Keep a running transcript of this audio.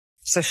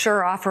So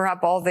sure, offer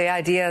up all the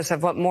ideas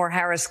of what more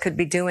Harris could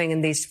be doing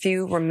in these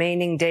few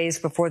remaining days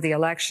before the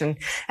election.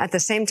 At the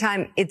same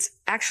time, it's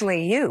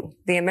actually you,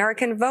 the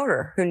American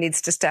voter, who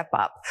needs to step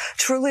up.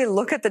 Truly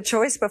look at the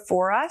choice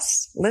before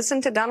us.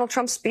 Listen to Donald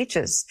Trump's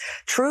speeches.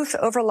 Truth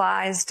over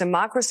lies,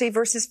 democracy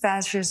versus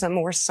fascism,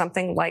 or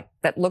something like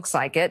that looks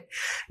like it.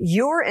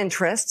 Your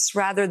interests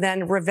rather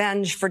than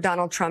revenge for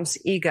Donald Trump's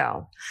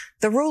ego.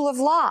 The rule of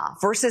law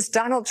versus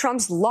Donald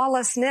Trump's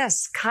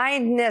lawlessness,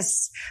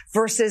 kindness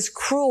versus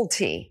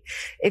cruelty.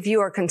 If you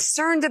are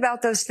concerned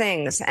about those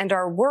things and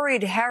are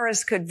worried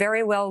Harris could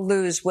very well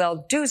lose,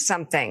 well, do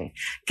something.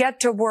 Get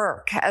to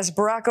work. As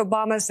Barack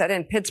Obama said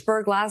in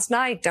Pittsburgh last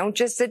night, don't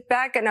just sit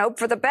back and hope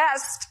for the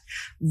best.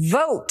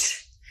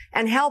 Vote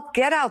and help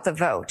get out the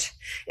vote.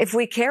 If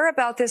we care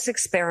about this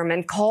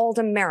experiment called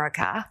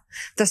America,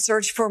 the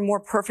search for a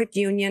more perfect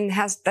union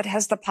that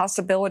has the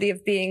possibility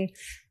of being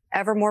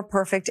ever more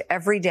perfect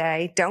every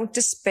day. Don't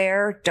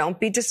despair. Don't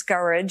be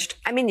discouraged.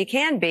 I mean, you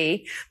can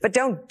be, but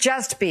don't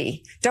just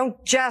be.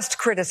 Don't just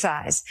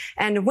criticize.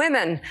 And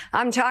women,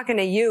 I'm talking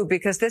to you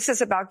because this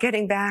is about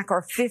getting back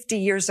our 50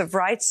 years of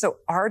rights so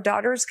our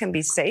daughters can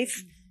be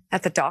safe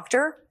at the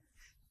doctor.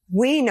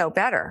 We know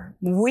better.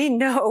 We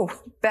know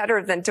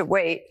better than to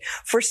wait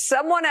for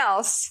someone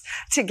else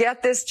to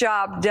get this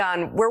job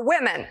done. We're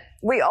women.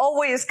 We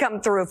always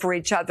come through for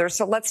each other.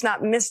 So let's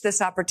not miss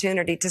this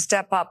opportunity to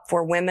step up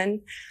for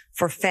women,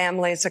 for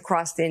families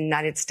across the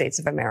United States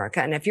of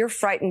America. And if you're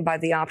frightened by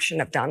the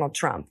option of Donald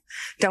Trump,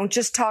 don't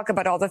just talk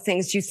about all the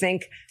things you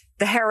think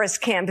the Harris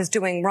camp is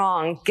doing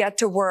wrong. Get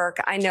to work.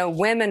 I know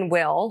women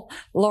will.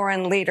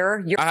 Lauren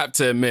Leader. I have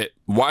to admit,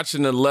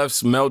 watching the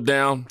left's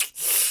meltdown,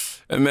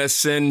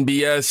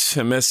 MSNBS,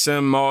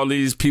 MSM, all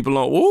these people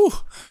on, ooh,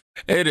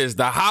 it is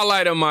the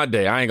highlight of my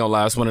day. I ain't gonna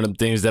lie, it's one of them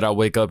things that I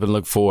wake up and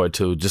look forward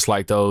to, just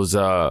like those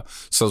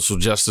social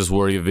justice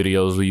warrior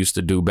videos we used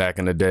to do back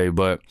in the day.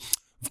 But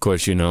of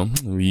course, you know,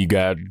 we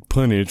got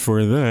punished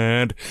for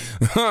that.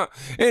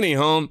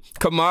 Anyhow,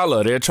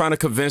 Kamala, they're trying to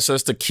convince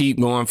us to keep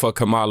going for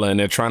Kamala, and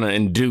they're trying to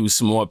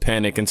induce more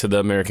panic into the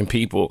American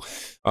people.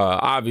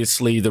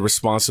 Obviously, the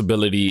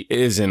responsibility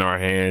is in our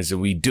hands,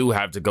 and we do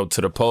have to go to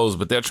the polls,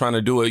 but they're trying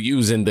to do it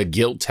using the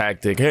guilt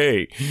tactic.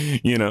 Hey,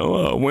 you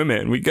know,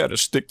 women, we got to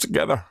stick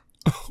together.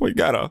 We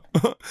gotta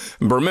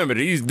remember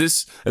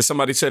this, as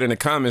somebody said in the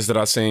comments that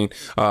I seen,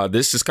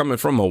 this is coming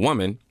from a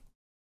woman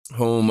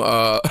whom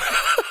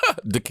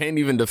they can't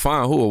even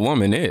define who a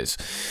woman is.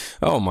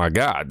 Oh my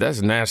God,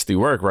 that's nasty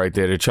work right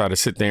there, to try to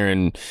sit there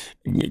and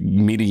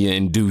media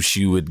induce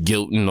you with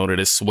guilt in order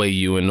to sway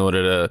you, in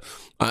order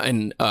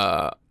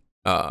to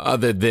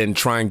other than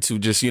trying to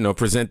just, you know,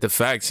 present the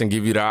facts and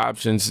give you the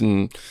options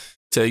and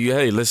tell you,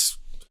 hey, let's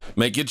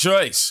make your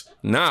choice.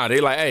 Nah, they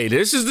like, hey,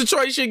 this is the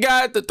choice you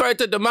got. The threat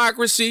to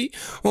democracy,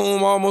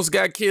 whom almost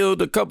got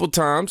killed a couple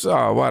times.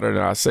 Oh, why did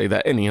I say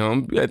that?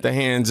 Anyhow, at the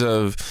hands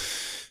of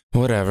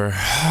whatever.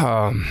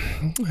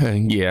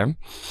 Yeah.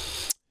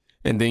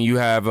 And then you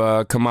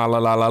have Kamala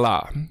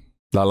la.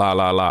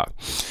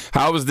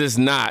 How is this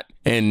not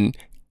an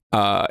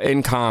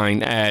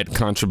in-kind ad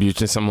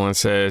contribution? Someone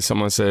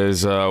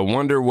says,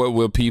 wonder what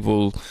will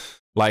people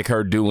like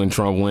her do when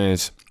Trump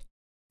wins?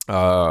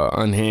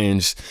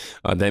 Unhinged,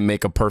 they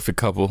make a perfect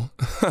couple.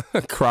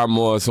 Cry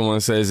more, someone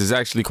says, is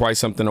actually quite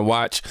something to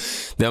watch.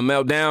 They'll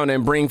melt down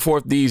and bring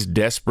forth these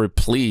desperate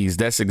pleas.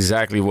 That's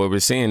exactly what we're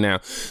seeing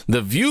now.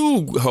 The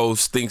View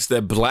host thinks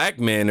that black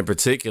men in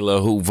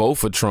particular who vote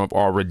for Trump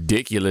are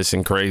ridiculous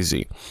and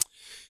crazy.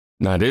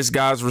 Now this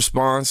guy's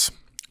response,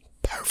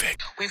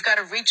 perfect. We've got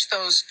to reach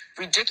those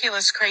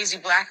ridiculous, crazy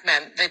black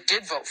men that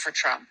did vote for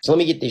Trump. So let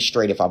me get this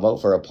straight. If I vote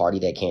for a party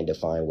that can't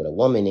define what a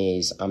woman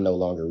is, I'm no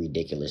longer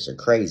ridiculous or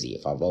crazy.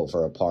 If I vote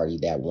for a party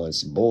that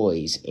wants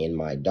boys in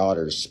my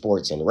daughter's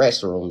sports and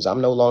restrooms, I'm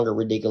no longer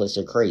ridiculous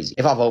or crazy.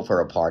 If I vote for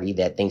a party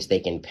that thinks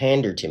they can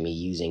pander to me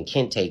using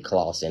kente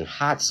cloths and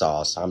hot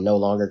sauce, I'm no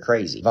longer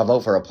crazy. If I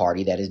vote for a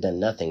party that has done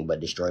nothing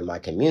but destroy my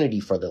community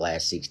for the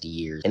last 60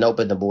 years and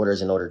open the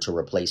borders in order to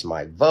replace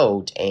my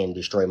vote and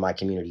destroy my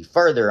community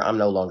further, I'm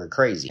no longer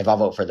crazy. If I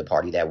vote for the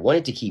party that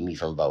wanted to keep me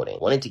from voting,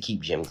 wanted to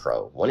keep Jim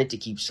Crow, wanted to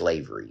keep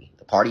slavery,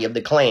 the party of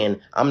the Klan,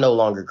 I'm no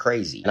longer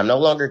crazy. And I'm no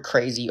longer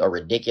crazy or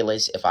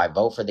ridiculous if I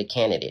vote for the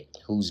candidate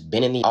who's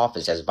been in the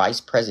office as vice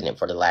president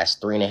for the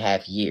last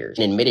 3.5 years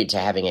and admitted to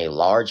having a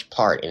large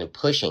part in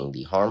pushing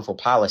the harmful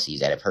policies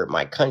that have hurt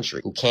my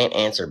country, who can't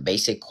answer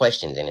basic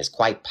questions and is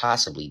quite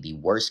possibly the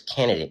worst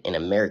candidate in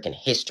American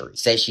history,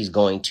 says she's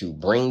going to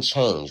bring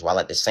change while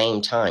at the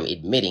same time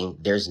admitting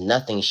there's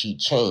nothing she'd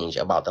change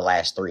about the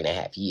last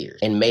 3.5 years,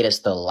 and made us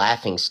the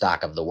laughing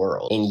stock of the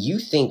world. And you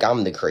think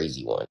I'm the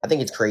crazy one. I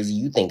think it's crazy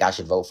you think I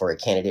should vote for a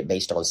candidate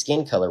based on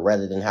skin color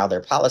rather than how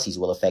their policies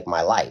will affect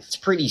my life. It's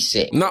pretty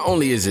sick. Not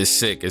only is it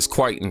sick, it's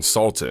quite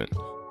insulting,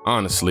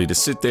 honestly, to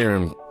sit there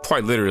and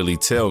quite literally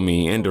tell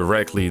me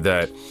indirectly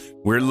that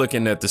we're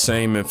looking at the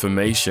same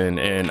information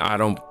and I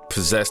don't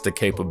possess the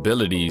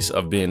capabilities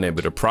of being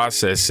able to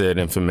process said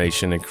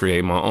information and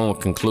create my own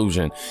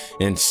conclusion.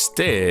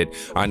 Instead,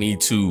 I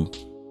need to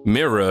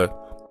mirror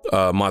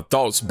my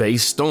thoughts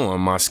based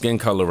on my skin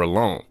color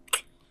alone.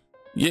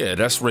 Yeah,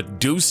 that's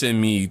reducing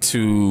me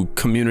to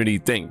community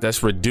think.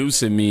 That's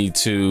reducing me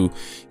to,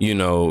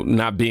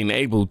 not being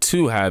able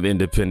to have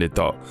independent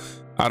thought.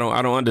 I don't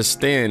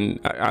understand.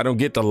 I don't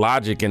get the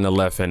logic in the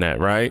left in that,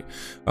 right?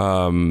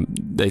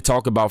 They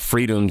talk about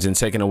freedoms and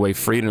taking away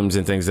freedoms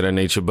and things of that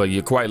nature, but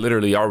you're quite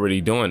literally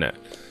already doing that.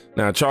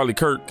 Now, Charlie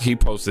Kirk, he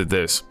posted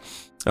this.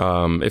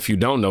 If you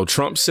don't know,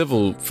 Trump's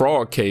civil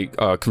fraud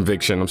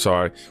conviction,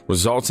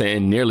 resulting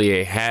in nearly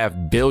a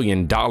 $500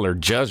 million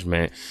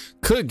judgment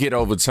could get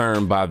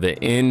overturned by the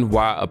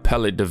NY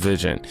Appellate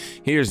Division.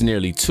 Here's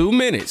nearly 2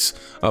 minutes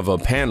of a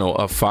panel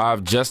of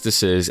 5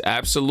 justices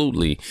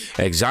absolutely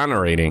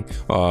exonerating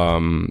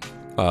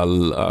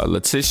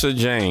Letitia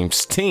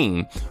James'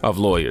 team of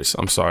lawyers.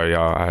 I'm sorry,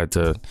 y'all. I had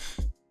to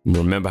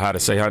remember how to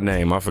say her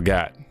name. I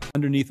forgot.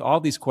 Underneath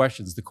all these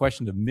questions, the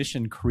question of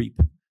mission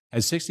creep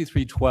has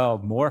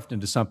 6312 morphed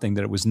into something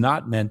that it was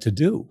not meant to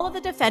do. All of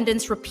the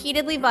defendants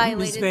repeatedly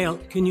violated... Ms. Vail,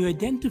 can you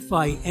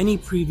identify any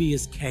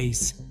previous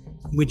case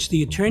in which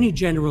the Attorney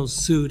General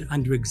sued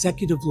under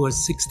Executive Law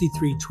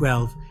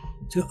 6312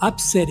 to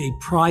upset a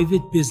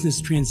private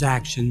business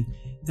transaction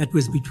that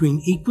was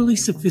between equally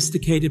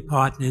sophisticated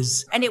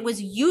partners? And it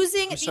was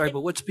using... I'm sorry,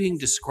 but what's being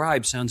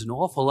described sounds an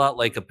awful lot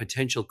like a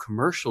potential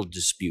commercial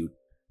dispute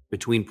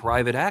between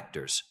private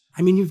actors.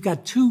 I mean, you've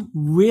got 2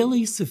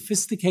 really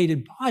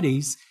sophisticated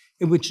parties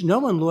in which no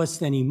one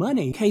lost any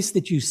money. The case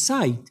that you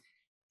cite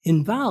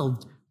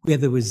involved where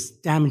there was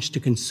damage to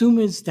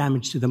consumers,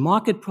 damage to the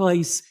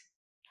marketplace.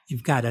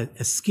 You've got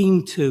a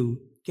scheme to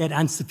get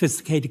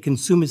unsophisticated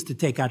consumers to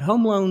take out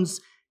home loans.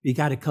 You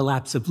got a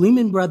collapse of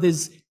Lehman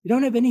Brothers. You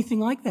don't have anything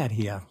like that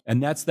here.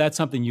 And that's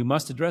something you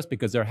must address,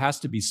 because there has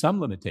to be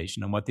some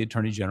limitation on what the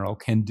Attorney General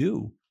can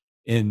do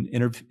in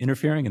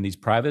interfering in these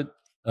private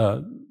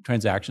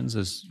transactions,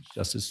 as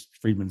Justice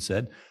Friedman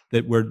said,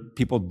 that where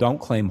people don't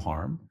claim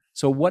harm.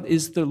 So what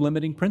is the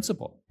limiting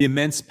principle? The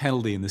immense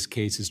penalty in this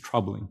case is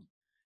troubling.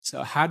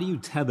 So how do you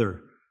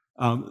tether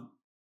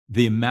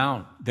the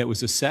amount that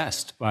was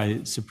assessed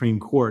by Supreme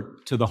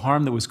Court to the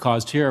harm that was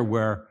caused here,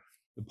 where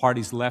the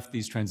parties left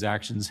these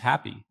transactions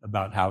happy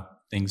about how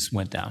things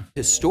went down?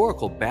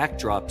 Historical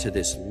backdrop to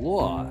this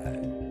law.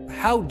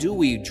 How do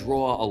we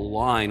draw a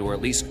line, or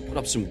at least put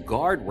up some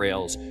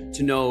guardrails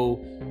to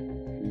know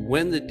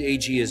when the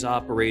AG is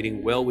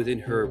operating well within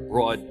her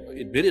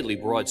admittedly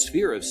broad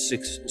sphere of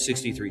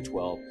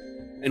 6312,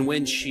 and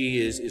when she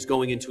is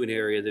going into an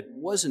area that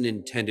wasn't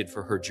intended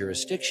for her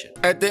jurisdiction?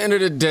 At the end of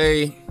the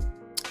day,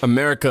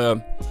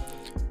 America,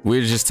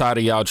 we're just tired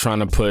of y'all trying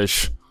to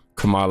push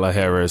Kamala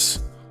Harris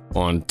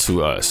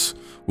onto us.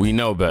 We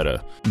know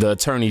better. The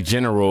Attorney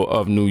General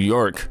of New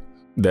York,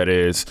 that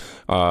is,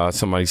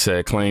 somebody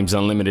said, claims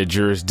unlimited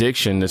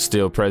jurisdiction to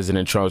steal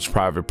President Trump's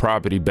private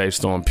property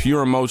based on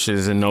pure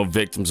emotions and no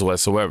victims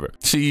whatsoever.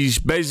 She's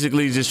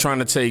basically just trying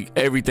to take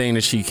everything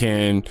that she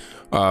can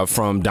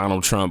from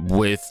Donald Trump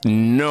with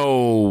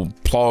no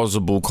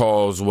plausible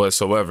cause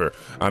whatsoever.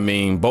 I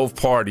mean, both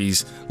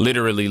parties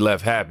literally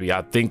left happy.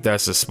 I think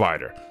that's a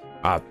spider.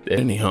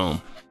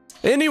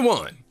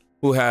 Anyone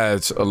who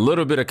has a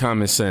little bit of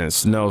common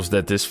sense knows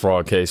that this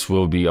fraud case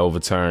will be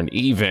overturned,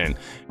 even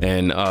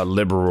in a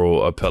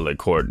liberal appellate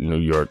court in New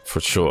York, for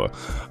sure.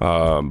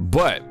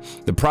 But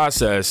the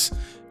process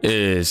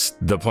is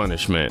the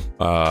punishment,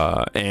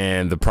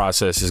 and the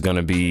process is going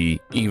to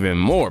be even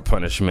more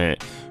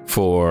punishment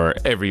for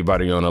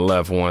everybody on the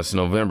left once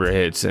November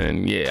hits.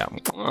 And yeah,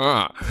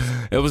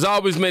 it was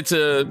always meant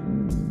to,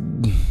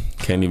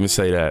 can't even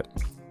say that.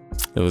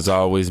 It was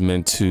always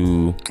meant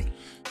to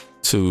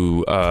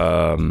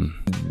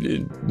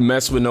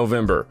mess with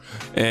November.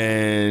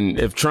 And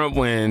if Trump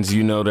wins,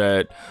 you know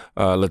that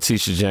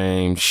Letitia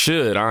James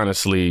should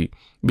honestly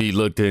be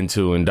looked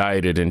into,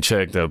 indicted, and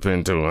checked up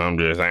into. I'm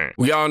just saying.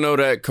 We all know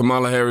that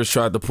Kamala Harris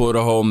tried to pull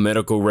the whole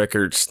medical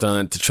record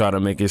stunt to try to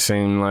make it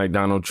seem like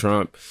Donald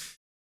Trump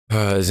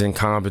is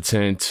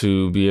incompetent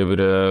to be able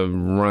to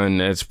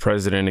run as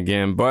president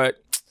again.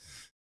 But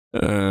we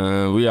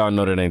all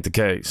know that ain't the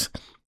case.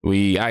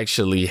 We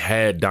actually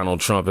had Donald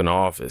Trump in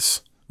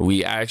office.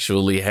 We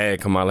actually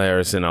had Kamala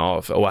Harris in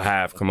office, or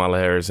have Kamala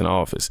Harris in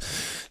office.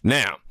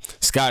 Now,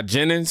 Scott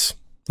Jennings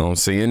on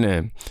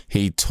CNN,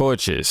 he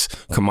torches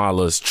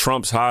Kamala's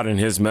Trump's hiding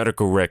his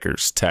medical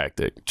records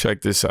tactic.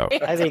 Check this out.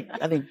 I think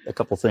a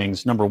couple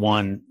things. Number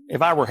one,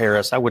 if I were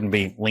Harris, I wouldn't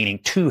be leaning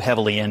too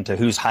heavily into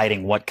who's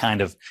hiding what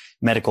kind of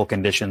medical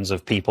conditions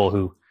of people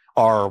who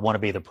are or want to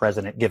be the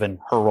president, given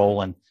her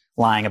role in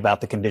lying about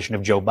the condition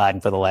of Joe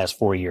Biden for the last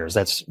 4 years.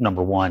 That's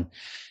number one.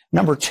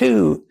 Number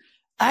two,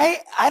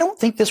 I don't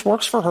think this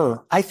works for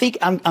her. I think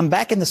I'm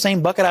back in the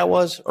same bucket I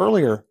was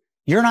earlier.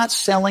 You're not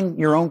selling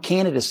your own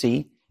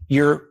candidacy.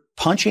 You're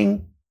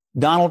punching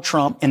Donald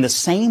Trump in the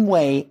same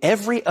way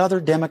every other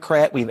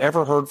Democrat we've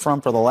ever heard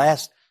from for the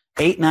last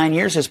 8-9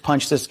 years has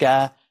punched this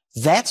guy.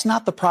 That's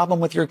not the problem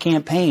with your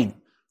campaign.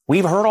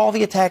 We've heard all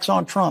the attacks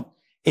on Trump.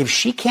 If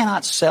she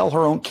cannot sell her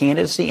own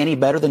candidacy any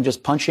better than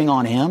just punching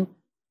on him,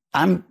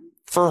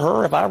 for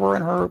her, if I were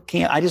in her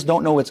camp, I just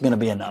don't know it's going to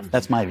be enough.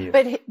 That's my view.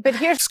 But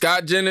here's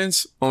Scott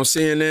Jennings on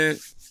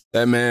CNN.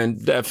 That man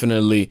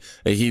definitely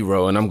a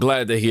hero, and I'm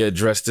glad that he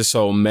addressed this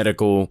whole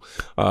medical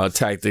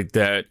tactic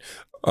that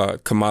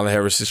Kamala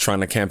Harris is trying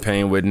to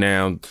campaign with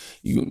now.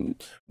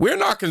 We're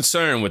not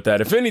concerned with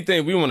that. If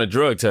anything, we want a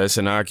drug test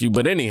in IQ,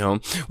 but anyhow,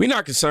 we're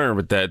not concerned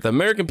with that. The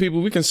American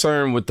people, we're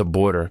concerned with the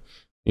border.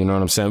 You know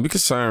what I'm saying? We're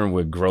concerned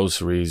with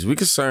groceries. We're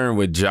concerned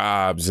with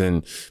jobs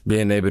and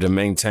being able to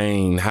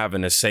maintain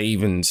having a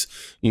savings.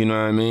 You know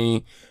what I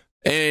mean?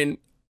 And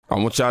I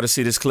want y'all to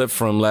see this clip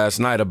from last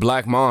night. A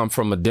black mom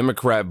from a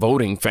Democrat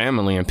voting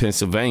family in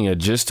Pennsylvania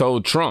just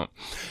told Trump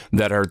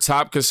that her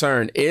top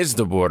concern is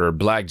the border,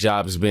 black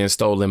jobs being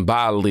stolen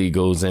by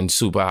illegals and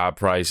super high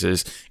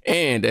prices.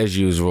 And as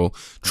usual,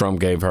 Trump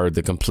gave her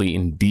the complete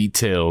and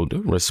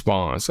detailed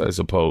response as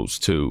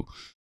opposed to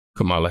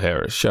Kamala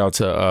Harris.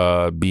 Shout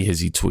out to Be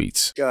Hizzy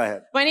Tweets. Go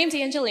ahead. My name's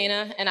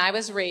Angelina, and I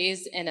was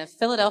raised in a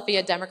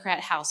Philadelphia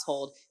Democrat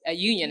household, a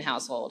union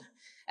household.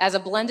 As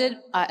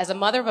a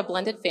mother of a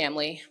blended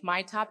family,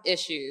 my top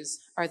issues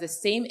are the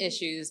same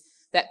issues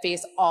that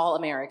face all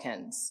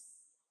Americans.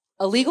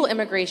 Illegal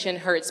immigration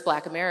hurts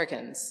Black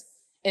Americans.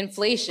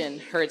 Inflation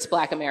hurts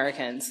Black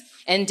Americans.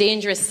 And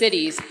dangerous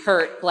cities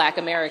hurt Black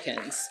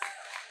Americans.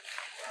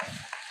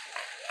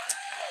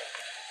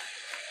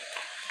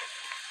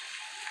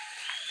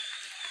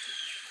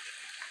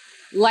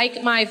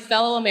 Like my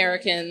fellow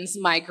Americans,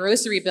 my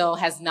grocery bill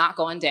has not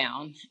gone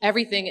down.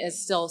 Everything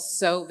is still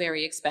so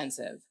very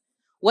expensive.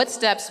 What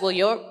steps will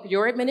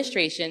your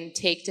administration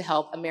take to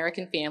help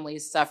American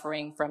families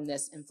suffering from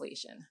this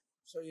inflation?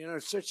 So,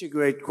 it's such a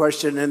great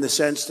question in the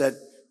sense that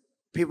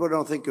people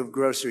don't think of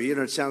grocery.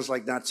 It sounds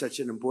like not such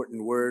an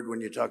important word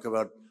when you talk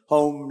about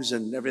homes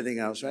and everything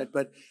else, right?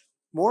 But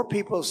more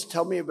people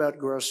tell me about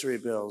grocery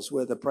bills,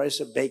 where the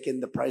price of bacon,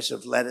 the price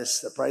of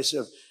lettuce, the price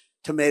of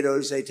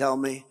tomatoes, they tell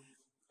me.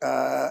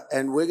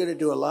 And we're going to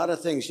do a lot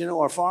of things.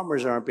 Our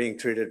farmers aren't being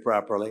treated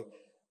properly.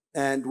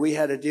 And we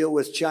had a deal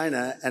with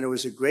China, and it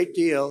was a great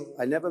deal.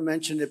 I never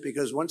mentioned it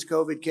because once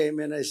COVID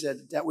came in, I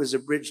said that was a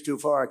bridge too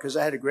far, because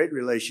I had a great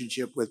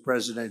relationship with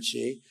President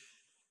Xi.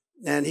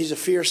 And he's a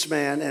fierce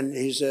man, and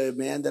he's a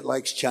man that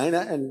likes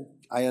China, and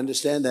I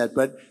understand that.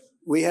 But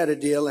we had a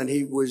deal, and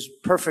he was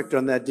perfect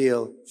on that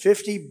deal.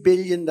 $50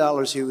 billion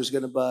he was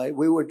going to buy.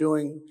 We were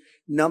doing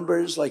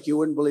numbers like you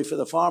wouldn't believe for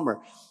the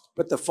farmer.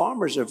 But the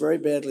farmers are very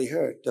badly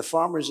hurt. The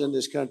farmers in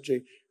this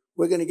country,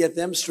 we're going to get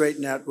them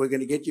straightened out. We're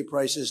going to get your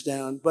prices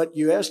down. But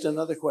you asked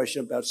another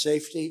question about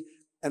safety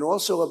and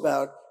also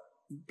about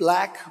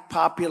Black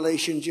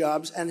population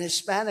jobs and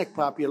Hispanic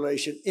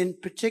population, in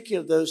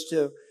particular, those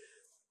two.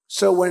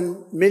 So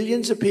when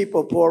millions of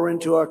people pour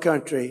into our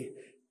country,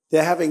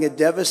 they're having a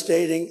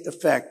devastating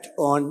effect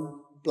on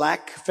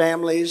Black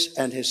families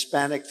and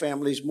Hispanic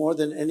families more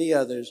than any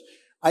others.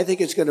 I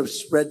think it's going to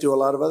spread to a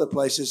lot of other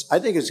places. I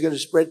think it's going to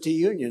spread to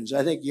unions.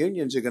 I think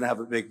unions are going to have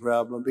a big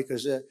problem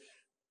because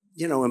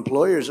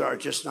employers are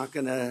just not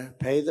going to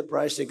pay the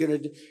price. They're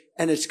going to,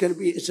 and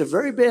it's a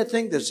very bad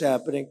thing that's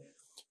happening.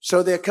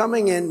 So they're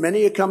coming in,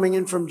 many are coming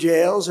in from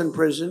jails and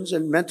prisons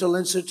and mental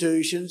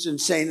institutions,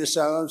 insane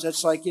asylums.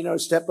 That's like, a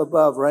step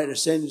above, right? A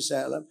insane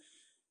asylum.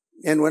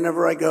 And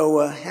whenever I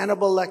go,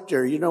 Hannibal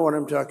Lecter, you know what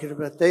I'm talking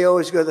about. They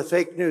always go the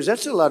fake news.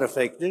 That's a lot of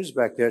fake news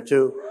back there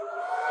too.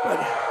 But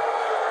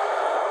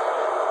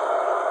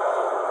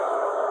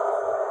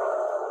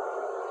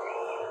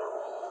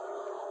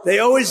they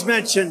always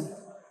mention,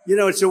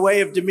 it's a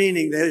way of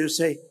demeaning. They just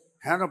say,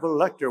 Hannibal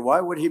Lecter,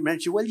 why would he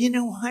mention? Well, you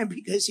know why?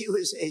 Because he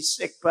was a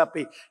sick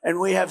puppy. And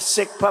we have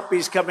sick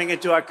puppies coming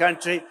into our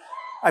country.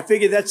 I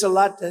figure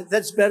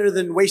that's better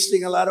than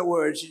wasting a lot of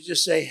words. You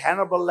just say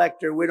Hannibal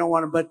Lecter, we don't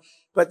want him.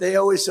 But they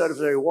always sort of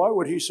say, why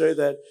would he say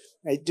that?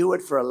 I do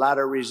it for a lot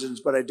of reasons,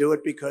 but I do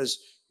it because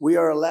we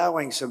are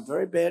allowing some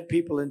very bad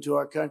people into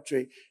our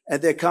country.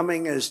 And they're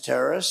coming as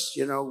terrorists.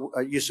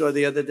 You saw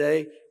the other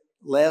day,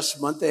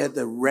 last month, they had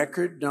the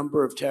record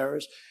number of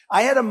terrorists.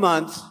 I had a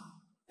month,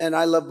 and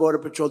I love Border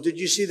Patrol. Did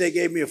you see they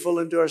gave me a full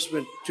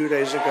endorsement 2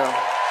 days ago?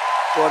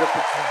 Border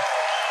Patrol.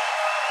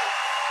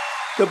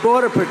 The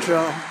Border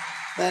Patrol.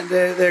 And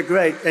they're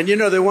great. And,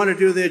 they want to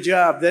do their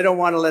job. They don't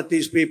want to let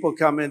these people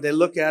come in. They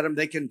look at them.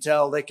 They can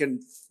tell. They can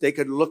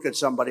look at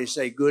somebody,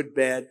 say good,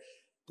 bad.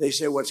 They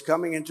say what's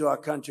coming into our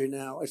country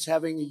now, it's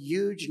having a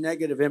huge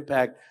negative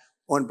impact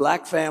on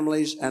Black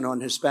families and on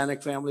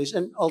Hispanic families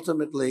and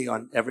ultimately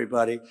on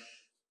everybody.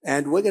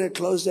 And we're going to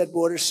close that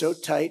border so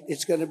tight,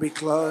 it's going to be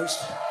closed.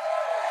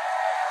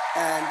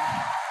 And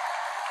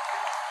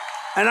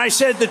I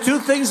said the two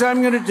things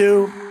I'm going to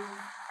do.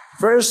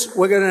 First,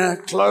 we're going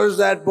to close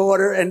that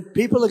border and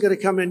people are going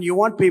to come in. You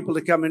want people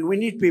to come in. We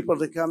need people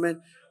to come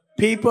in.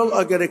 People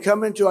are going to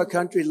come into our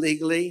country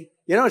legally.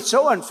 It's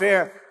so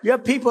unfair. You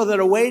have people that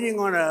are waiting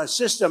on a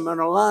system, on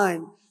a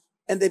line,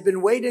 and they've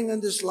been waiting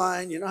on this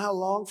line, you know how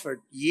long? For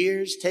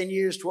years, 10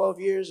 years, 12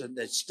 years, and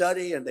they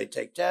study and they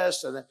take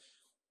tests.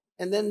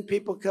 And then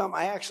people come.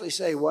 I actually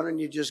say, why don't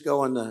you just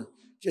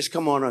just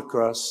come on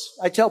across.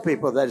 I tell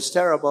people that it's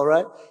terrible,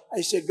 right?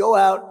 I said, go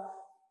out.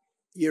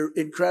 You're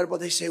incredible.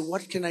 They say,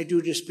 what can I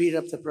do to speed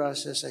up the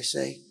process? I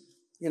say,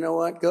 you know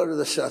what? Go to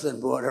the southern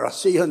border. I'll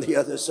see you on the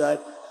other side.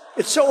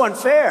 It's so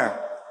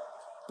unfair.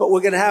 But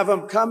we're going to have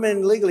them come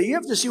in legally. You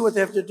have to see what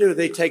they have to do.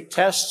 They take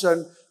tests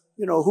on,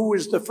 who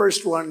was the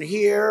first one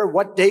here?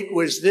 What date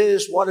was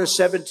this? What does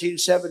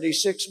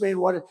 1776 mean?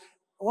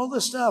 All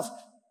the stuff.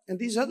 And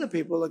these other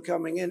people are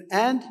coming in,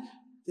 and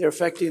they're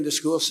affecting the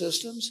school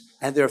systems,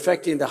 and they're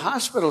affecting the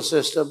hospital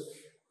system.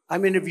 I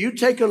mean, if you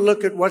take a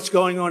look at what's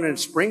going on in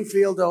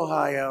Springfield,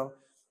 Ohio,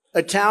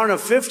 a town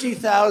of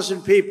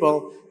 50,000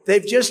 people,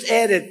 they've just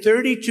added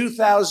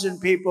 32,000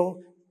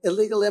 people,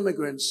 illegal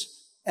immigrants.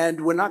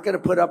 And we're not going to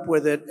put up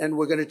with it, and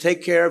we're going to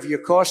take care of your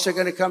costs are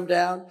going to come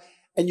down,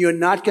 and you're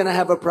not going to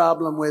have a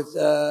problem with,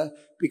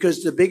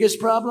 because the biggest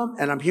problem,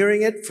 and I'm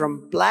hearing it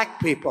from black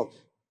people,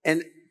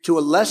 and to a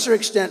lesser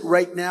extent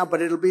right now,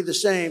 but it'll be the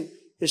same,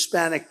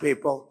 Hispanic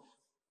people.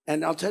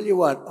 And I'll tell you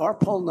what, our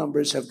poll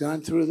numbers have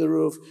gone through the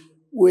roof.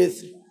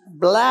 With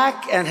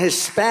black and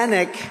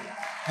Hispanic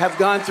have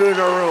gone through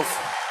the roof.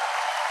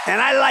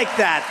 And I like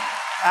that.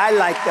 I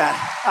like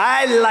that.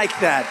 I like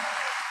that.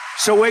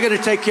 So we're going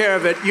to take care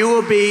of it. You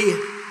will be,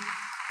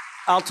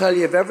 I'll tell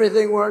you, if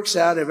everything works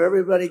out, if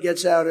everybody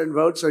gets out and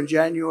votes on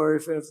January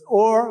 5th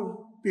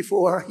or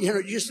before,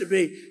 it used to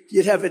be,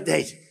 you'd have a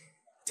date.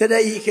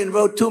 Today you can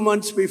vote 2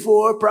 months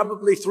before,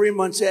 probably 3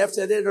 months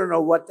after. They don't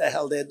know what the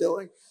hell they're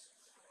doing.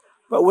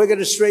 But we're going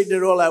to straighten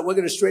it all out. We're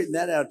going to straighten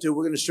that out too.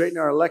 We're going to straighten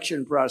our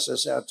election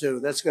process out too.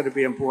 That's going to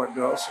be important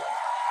also.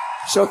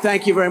 So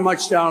thank you very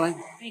much,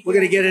 darling. We're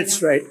going to get it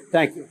straight.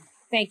 Thank you.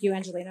 Thank you,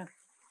 Angelina.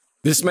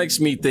 This makes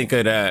me think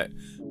of that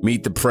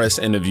Meet the Press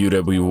interview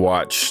that we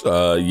watched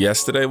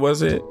yesterday,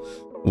 was it?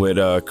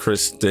 With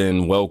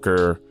Kristen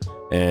Welker,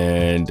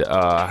 and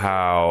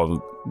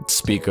how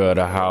Speaker of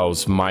the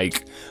House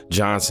Mike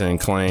Johnson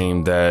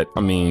claimed that,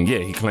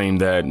 he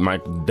claimed that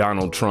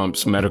Donald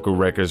Trump's medical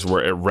records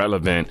were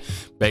irrelevant,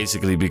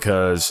 basically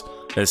because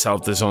his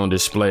health is on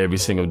display every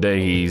single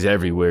day. He's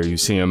everywhere. You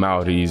see him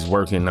out. He's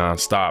working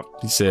nonstop.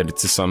 He said it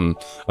to some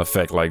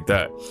effect like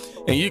that.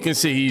 And you can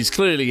see he's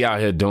clearly out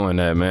here doing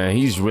that, man.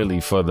 He's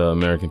really for the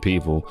American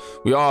people.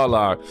 We all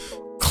are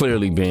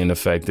clearly being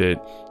affected.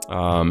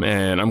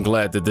 And I'm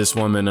glad that this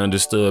woman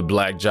understood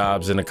black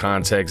jobs in the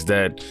context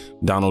that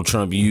Donald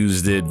Trump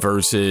used it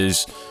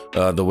versus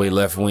the way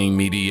left-wing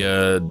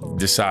media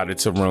decided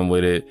to run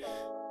with it.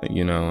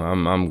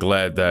 I'm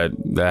glad that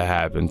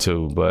happened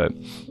too. But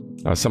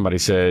somebody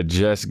said,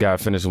 just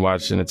got finished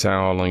watching the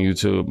town hall on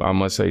YouTube. I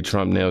must say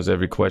Trump nails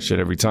every question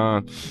every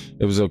time.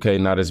 It was okay,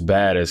 not as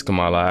bad as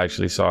Kamala. I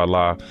actually saw a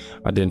lot.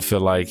 I didn't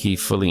feel like he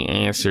fully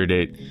answered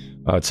it.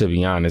 To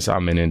be honest,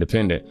 I'm an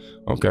independent.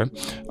 Okay.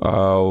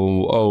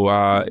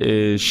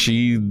 Is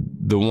she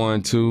the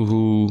one too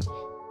who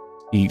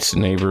eats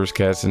neighbors,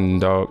 cats, and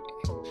dog?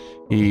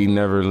 He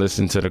never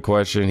listened to the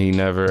question. He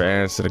never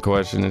answered the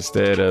question.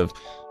 Instead of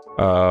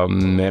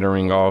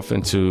meandering off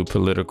into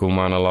political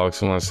monologue,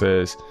 someone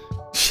says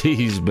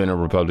she's been a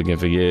Republican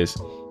for years.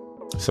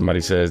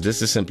 Somebody says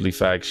this is simply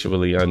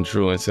factually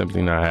untrue and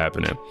simply not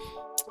happening.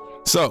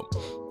 So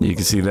you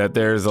can see that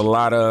there's a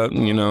lot of,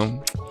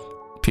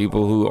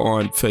 people who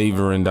aren't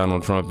favoring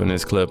Donald Trump in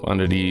this clip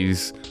under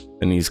these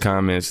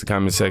comments. The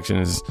comment section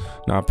is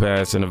not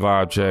passing the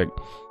vibe check.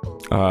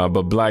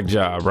 But black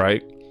job,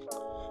 right?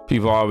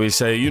 People always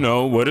say,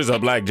 what is a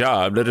black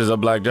job? That is a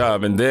black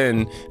job. And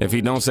then if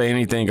he don't say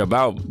anything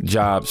about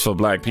jobs for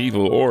black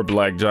people or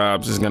black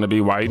jobs, it's going to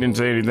be why he didn't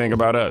say anything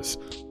about us.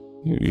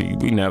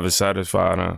 We never satisfied, huh?